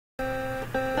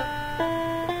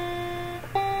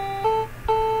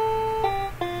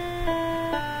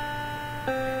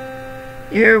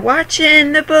You're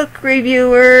watching The Book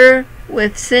Reviewer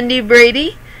with Cindy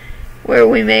Brady, where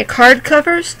we make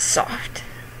hardcovers soft.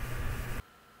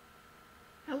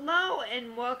 Hello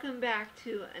and welcome back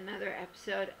to another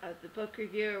episode of The Book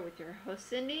Reviewer with your host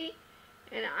Cindy,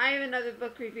 and I have another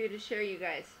book review to share you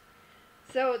guys.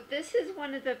 So this is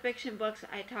one of the fiction books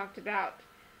I talked about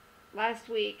last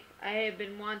week. I have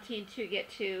been wanting to get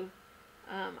to.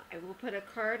 I will put a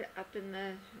card up in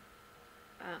the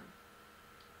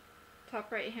top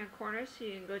right hand corner so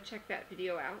you can go check that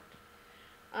video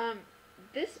out.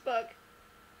 This book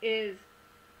is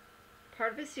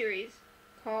part of a series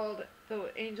called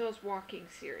the Angels Walking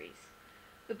series.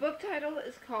 The book title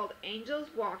is called Angels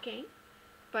Walking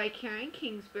by Karen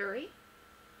Kingsbury,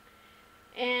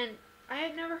 and I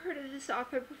had never heard of this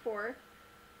author before,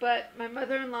 but my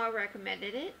mother-in-law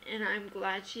recommended it and I'm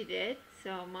glad she did.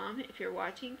 So Mom, if you're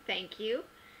watching, thank you.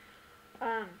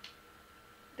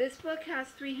 This book has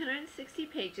 360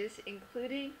 pages,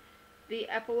 including the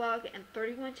epilogue and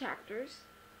 31 chapters.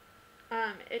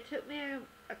 It took me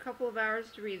a couple of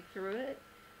hours to read through it,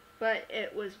 but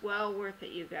it was well worth it,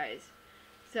 you guys.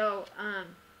 So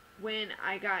when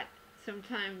I got some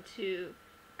time to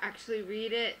actually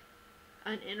read it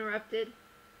uninterrupted,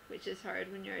 which is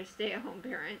hard when you're a stay-at-home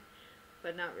parent,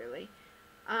 but not really,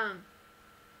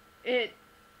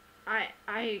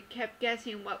 I kept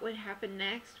guessing what would happen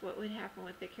next, what would happen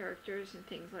with the characters and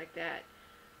things like that.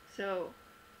 So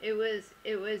it was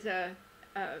a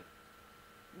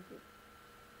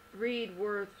read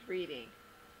worth reading.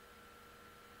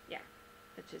 Yeah,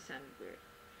 that just sounded weird.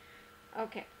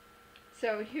 Okay,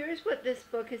 so here's what this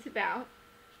book is about.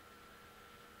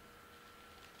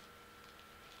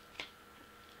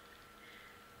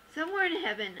 Somewhere in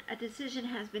heaven, a decision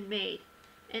has been made.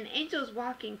 An Angels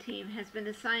Walking team has been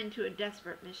assigned to a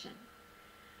desperate mission.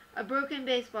 A broken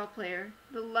baseball player,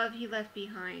 the love he left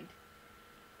behind,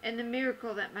 and the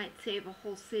miracle that might save a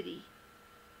whole city.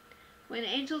 When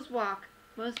angels walk,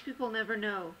 most people never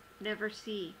know, never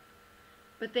see,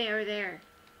 but they are there.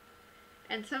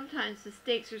 And sometimes the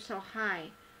stakes are so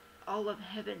high, all of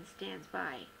heaven stands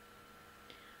by.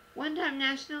 One-time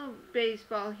National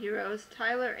Baseball heroes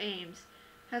Tyler Ames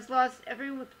has lost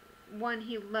everyone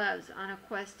he loves on a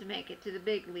quest to make it to the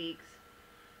big leagues.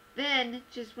 Then,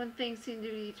 just when things seem to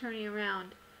be turning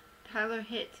around, Tyler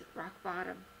hits rock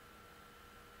bottom.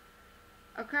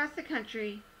 Across the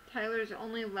country, Tyler's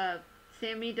only love,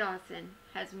 Sammy Dawson,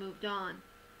 has moved on.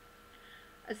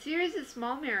 A series of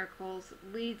small miracles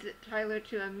leads Tyler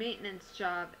to a maintenance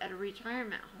job at a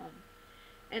retirement home,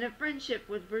 and a friendship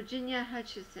with Virginia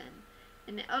Hutchison,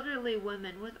 an elderly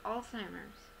woman with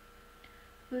Alzheimer's,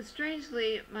 who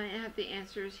strangely might have the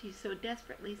answers he so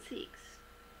desperately seeks.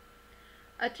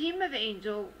 A team of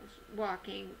angels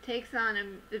walking takes on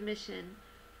the mission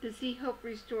to see hope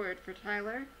restored for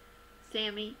Tyler,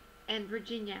 Sammy, and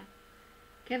Virginia.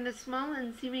 Can the small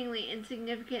and seemingly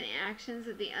insignificant actions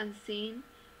of the unseen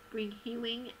bring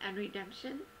healing and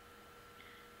redemption?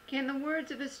 Can the words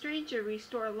of a stranger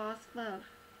restore lost love?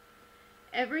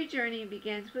 Every journey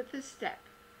begins with a step.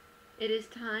 It is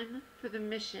time for the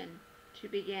mission to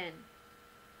begin.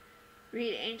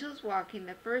 Read Angels Walking,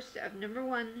 the first of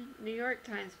 #1 New York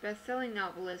Times best-selling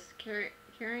novelist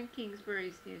Karen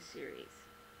Kingsbury's new series.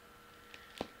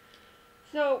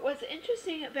 So what's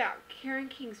interesting about Karen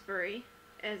Kingsbury,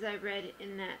 as I read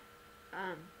in that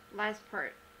last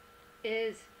part,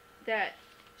 is that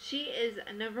she is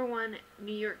a #1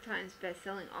 New York Times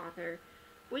best-selling author,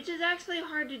 which is actually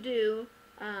hard to do,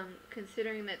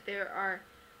 considering that there are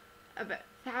about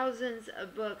thousands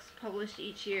of books published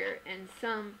each year, and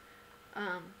some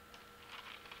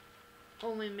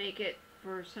only make it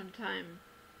for some time,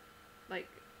 like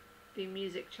the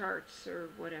music charts or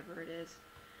whatever it is.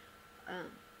 I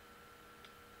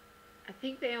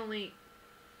think they only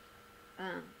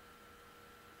hold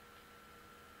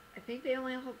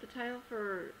the title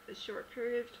for a short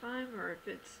period of time, or if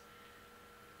it's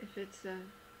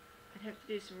I'd have to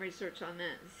do some research on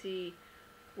that and see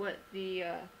what the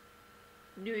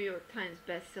New York Times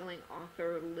best-selling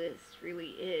author list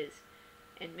really is,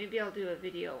 and maybe I'll do a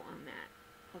video on that.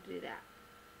 I'll do that.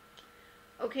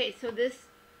 Okay, so this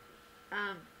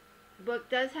book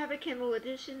does have a Kindle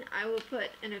edition. I will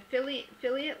put an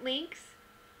affiliate links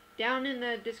down in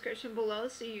the description below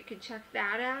so you can check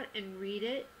that out and read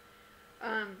it.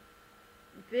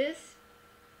 This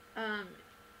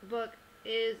book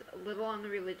is a little on the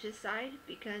religious side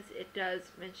because it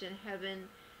does mention heaven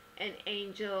and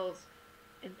angels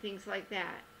and things like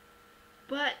that.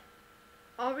 But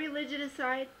all religion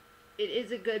aside, it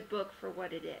is a good book for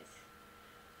what it is.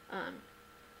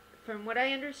 From what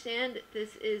I understand,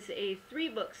 this is a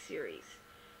 3-book series,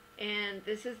 And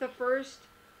this is the first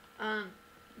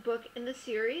book in the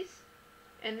series,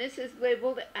 and this is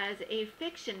labeled as a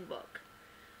fiction book.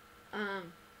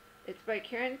 It's by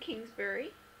Karen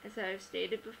Kingsbury, as I've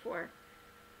stated before.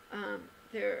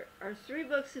 There are 3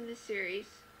 books in this series.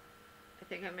 I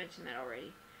think I mentioned that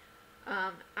already.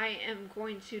 I am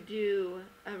going to do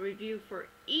a review for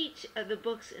each of the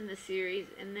books in the series,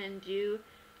 and then do,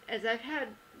 as I've had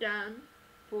done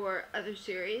for other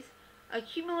series, a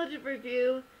cumulative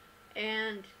review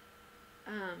and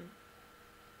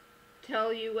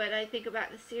tell you what I think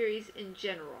about the series in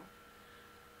general.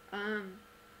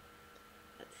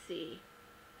 Let's see.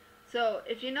 So,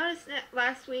 if you noticed that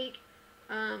last week,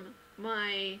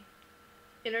 my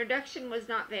introduction was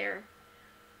not there.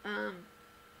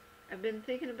 I've been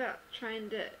thinking about trying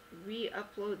to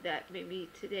re-upload that maybe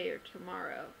today or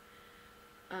tomorrow.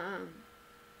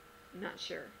 Not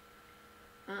sure.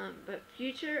 But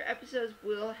future episodes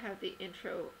will have the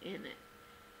intro in it.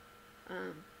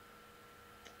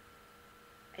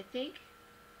 I think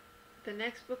the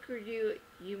next book review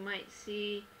you might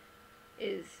see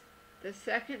is the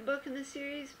second book in the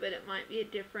series, but it might be a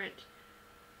different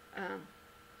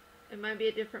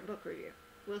book review.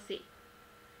 We'll see.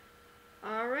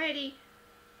 Alrighty,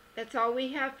 that's all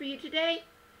we have for you today.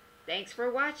 Thanks for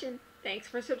watching. Thanks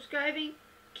for subscribing.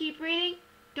 Keep reading.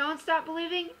 Don't stop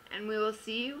believing, and we will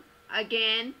see you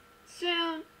again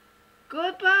soon.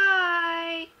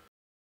 Goodbye.